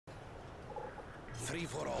Free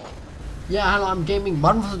for all. Yeah, hello, I'm gaming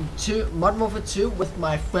mw2 with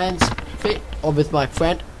my friends with my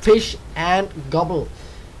friend Fish and Gobble.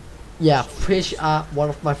 Yeah, Fish are one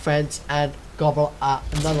of my friends and Gobble are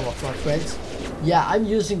another of my friends. Yeah, I'm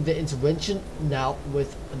using the intervention now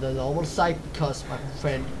with the normal site because my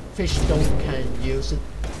friend Fish can use it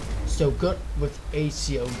so good with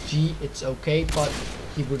ACOG. It's okay, but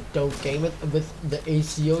he would don't game it with the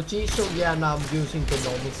ACOG. So yeah, now I'm using the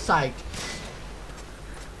normal site.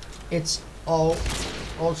 It's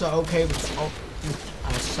also okay with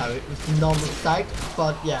the normal site,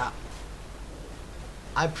 but yeah,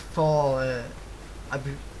 I prefer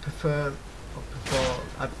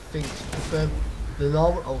the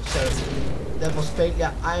normal. Oh, sorry, that was fake.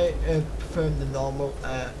 Yeah, I prefer the normal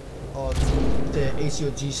on the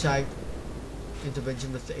ACOG site.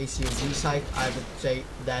 Intervention with the ACOG site. I would say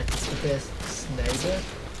that's the best sniper,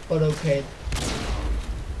 but okay.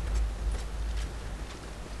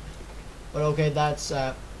 But okay, that is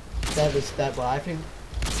what I think.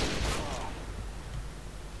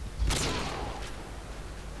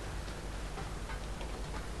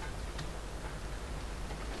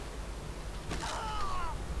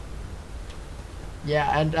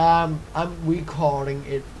 Yeah, and I'm recording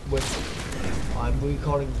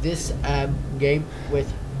this game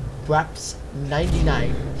with Braps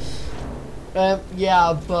 99.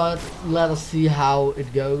 Yeah, but let us see how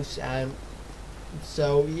it goes. And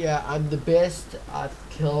so yeah, I'm the best. I've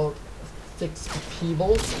killed 6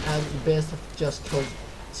 people, and the best I've just killed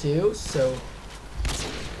 2. So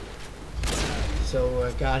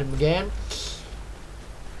I got him again.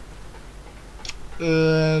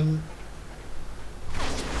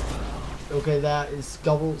 Okay, that is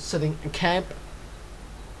Gobble sitting in camp.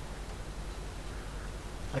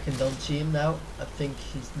 I don't see him now. I think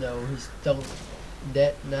he's done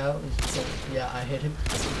dead now. Yeah, I hit him.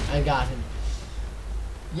 I got him.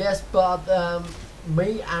 Yes, but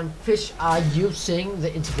me and Fish are using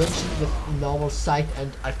the intervention with normal sight,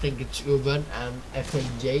 and I think it's Urban and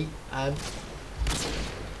FNJ, and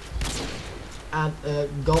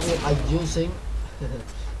Gobble are using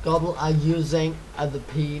Gobble are using the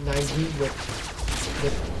P90 with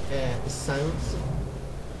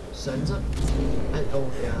sensor, and oh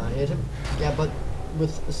yeah, I hit him. Yeah, but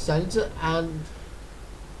with sensor, and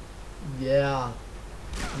yeah,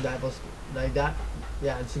 that was like that.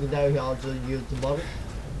 Yeah, and secondary he also used the model,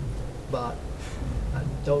 but I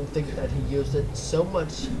don't think that he used it so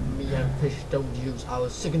much. Me and Fish don't use our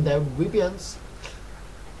secondary weapons.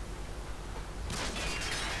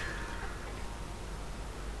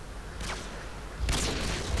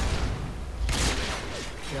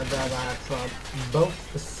 Yeah, that are from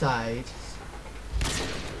both sides.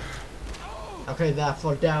 Okay, that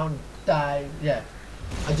fall down, die. Yeah,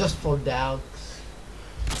 I just fall down.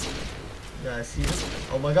 Yeah, I see him.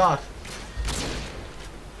 Oh my god.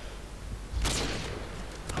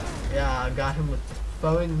 Yeah, I got him with the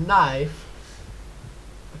throwing knife.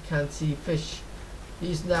 I can't see Fish.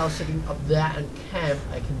 He's now sitting up there in camp.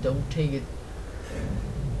 Don't take it.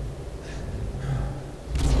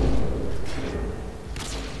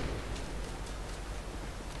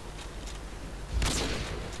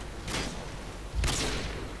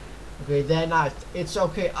 Okay, they're nice. It's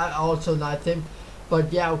okay. I also knifed him.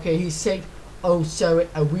 But yeah, okay, he said, oh sorry,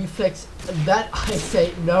 a reflex. That I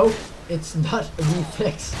say, no, it's not a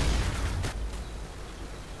reflex.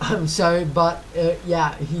 I'm sorry, but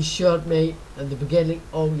yeah, he shot me in the beginning.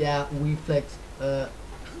 Oh yeah, reflex.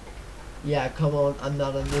 Yeah, come on, I'm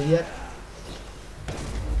not an idiot.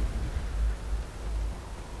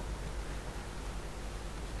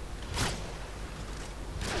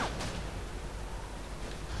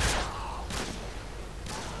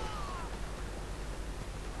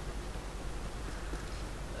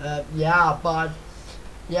 Yeah, but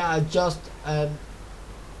yeah, I just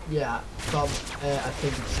yeah, from I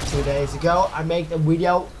think it's 2 days ago, I made a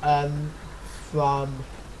video from,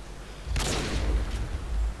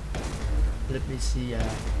 let me see,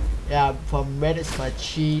 yeah, from Reddit's my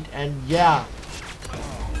cheat, and yeah,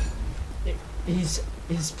 he's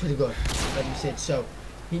pretty good, let me say it. So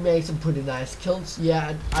he made some pretty nice kills.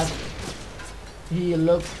 Yeah, and he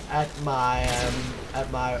looked at my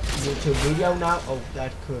YouTube video now. Oh,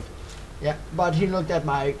 that could. Yeah, but he looked at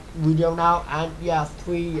my video now, and yeah,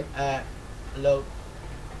 3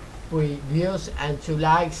 views and 2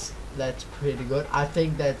 likes. That's pretty good. I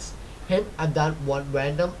think that's him. I've done 1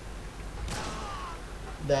 random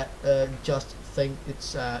that just think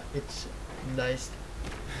it's nice.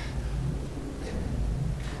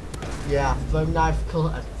 Yeah, firm knife kill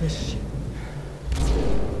at Fish.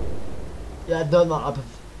 Yeah, don't not up.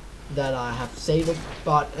 that I have saved it.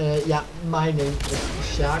 But yeah, my name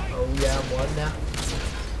is Shark. Oh yeah, what now?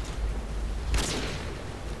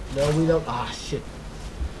 No, we don't. Ah, shit.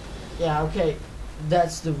 Yeah, okay.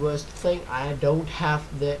 That's the worst thing. I don't have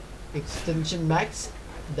the extension max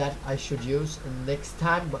that I should use next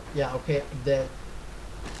time. But yeah, okay. Then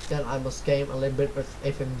I must game a little bit with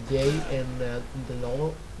FMJ in the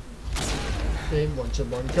normal game. 1 to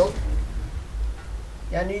 1 kill.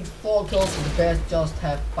 Yeah, I need 4 kills. The best just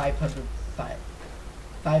have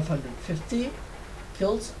 550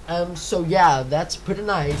 kills. So yeah, that's pretty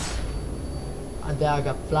nice. And there I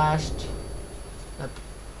got flashed.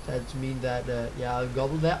 That means that yeah, I'll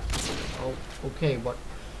gobble that. Oh, okay, what?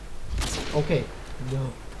 Okay,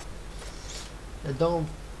 no. I don't.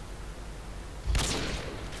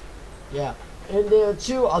 Yeah, and there are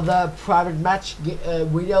 2 other private match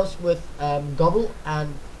videos with gobble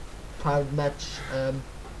and private match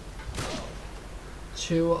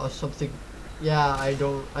 2 or something. Yeah, I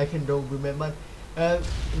don't remember.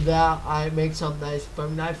 There I make some nice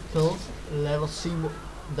throwing knife kills. Let us see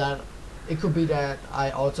that. It could be that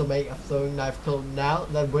I also make a throwing knife kill now.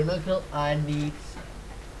 That winner kill, I need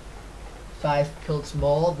 5 kills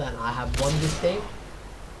more than I have won this game.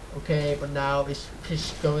 Okay, but now it's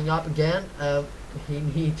fish going up again. He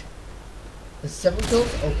need 7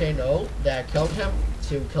 kills. Okay, no, that killed him.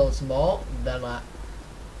 2 kills more than I.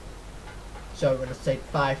 So I'm gonna say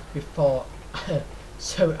 5 before.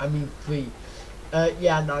 So I mean 3.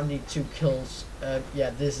 Yeah, now I need 2 kills.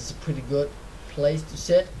 Yeah, this is a pretty good place to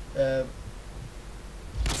sit.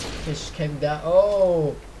 Fish came down.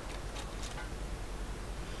 Oh,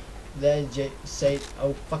 then Jay said,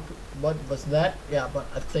 "Oh fuck, what was that?" Yeah, but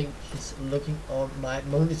I think he's looking on my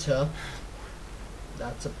monitor.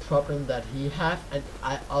 That's a problem that he have, and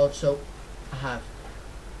I also have,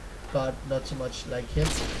 but not so much like him.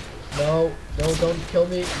 No, no, don't kill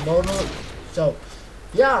me, Mono. So,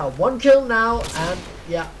 yeah, 1 kill now, and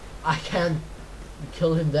yeah, I can't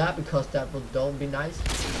kill him there because that would don't be nice.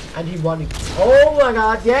 And he won it. Oh my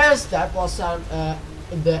god, yes, that was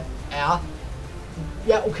in the air.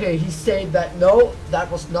 Yeah, okay, he said that no,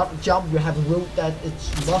 that was not a jump. You have a rule that it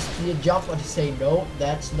must be a jump, but he say no,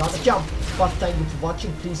 that's not a jump. But thank you for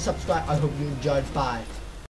watching. Please subscribe. I hope you enjoyed. Bye.